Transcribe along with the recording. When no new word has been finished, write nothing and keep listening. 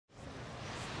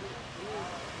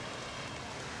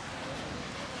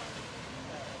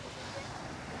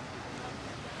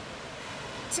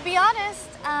To be honest,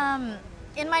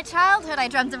 in my childhood I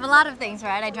dreamt of a lot of things,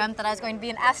 right? I dreamt that I was going to be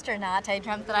an astronaut, I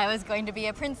dreamt that I was going to be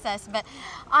a princess, but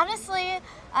honestly,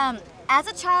 as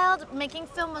a child, making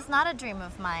film was not a dream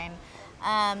of mine.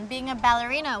 Being a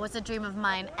ballerina was a dream of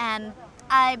mine, and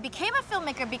I became a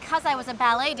filmmaker because I was a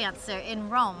ballet dancer in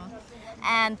Rome.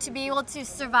 And to be able to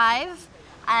survive,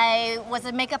 I was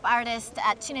a makeup artist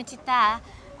at Cinecittà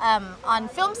on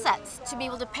film sets to be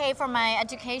able to pay for my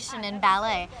education in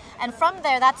ballet. And from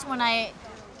there, that's when I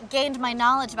gained my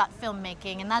knowledge about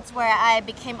filmmaking, and that's where I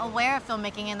became aware of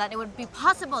filmmaking and that it would be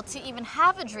possible to even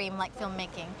have a dream like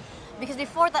filmmaking. Because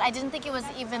before that, I didn't think it was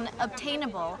even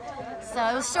obtainable. So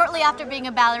it was shortly after being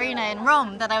a ballerina in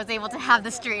Rome that I was able to have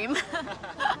this dream.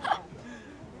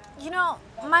 You know,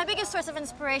 my biggest source of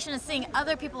inspiration is seeing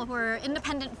other people who are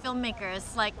independent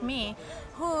filmmakers like me,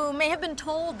 who may have been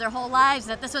told their whole lives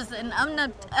that this was an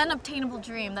unobtainable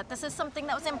dream, that this is something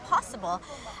that was impossible.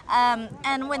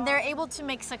 And when they're able to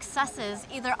make successes,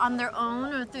 either on their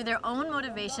own or through their own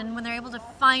motivation, when they're able to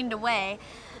find a way,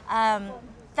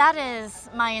 that is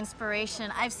my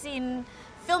inspiration. I've seen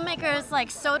filmmakers like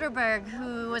Soderbergh,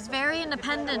 who was very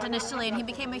independent initially and he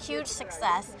became a huge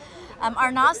success.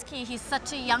 Aronofsky, he's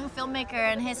such a young filmmaker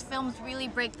and his films really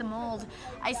break the mold.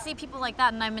 I see people like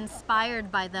that and I'm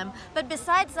inspired by them. But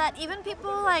besides that, even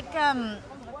people like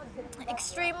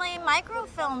extremely micro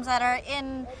films that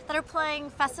are playing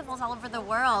festivals all over the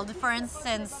world. For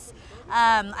instance,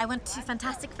 I went to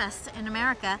Fantastic Fest in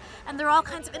America, and there are all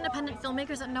kinds of independent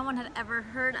filmmakers that no one had ever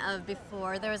heard of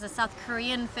before. There was a South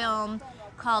Korean film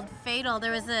called Fatal.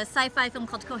 There was a sci-fi film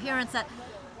called Coherence that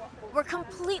were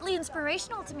completely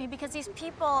inspirational to me because these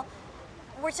people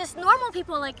were just normal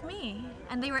people like me,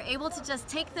 and they were able to just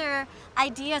take their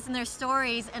ideas and their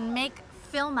stories and make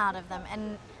film out of them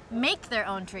and make their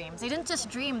own dreams. They didn't just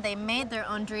dream, they made their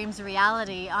own dreams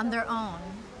reality on their own.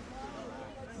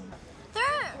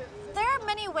 There are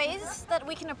many ways that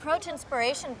we can approach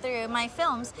inspiration through my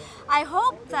films. I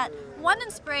hope that one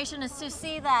inspiration is to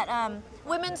see that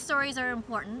women's stories are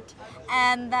important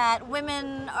and that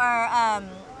women are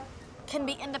can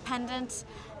be independent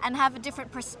and have a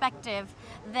different perspective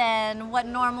than what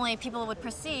normally people would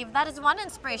perceive. That is one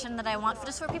inspiration that I want,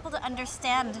 just for people to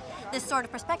understand this sort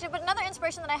of perspective. But another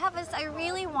inspiration that I have is I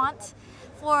really want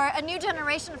for a new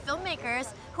generation of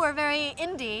filmmakers who are very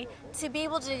indie to be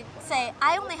able to say,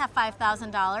 I only have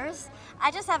 $5,000,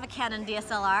 I just have a Canon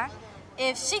DSLR.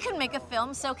 If she can make a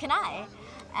film, so can I.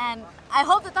 And I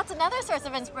hope that that's another source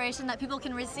of inspiration that people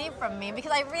can receive from me,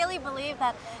 because I really believe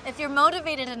that if you're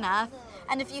motivated enough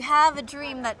and if you have a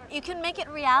dream, that you can make it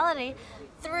reality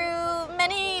through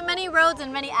many, many roads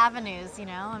and many avenues, you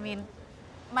know? I mean,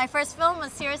 my first film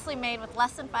was seriously made with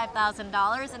less than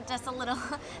 $5,000 and just a little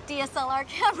DSLR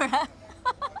camera.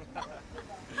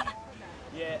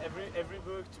 Yeah, every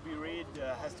book to be read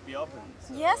has to be opened.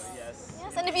 So yes, yes,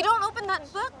 yes. And if you don't open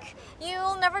that book,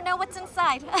 you'll never know what's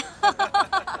inside.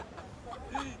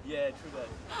 Yeah, true that.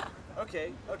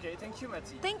 Okay, thank you,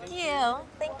 Mattie. Thank you.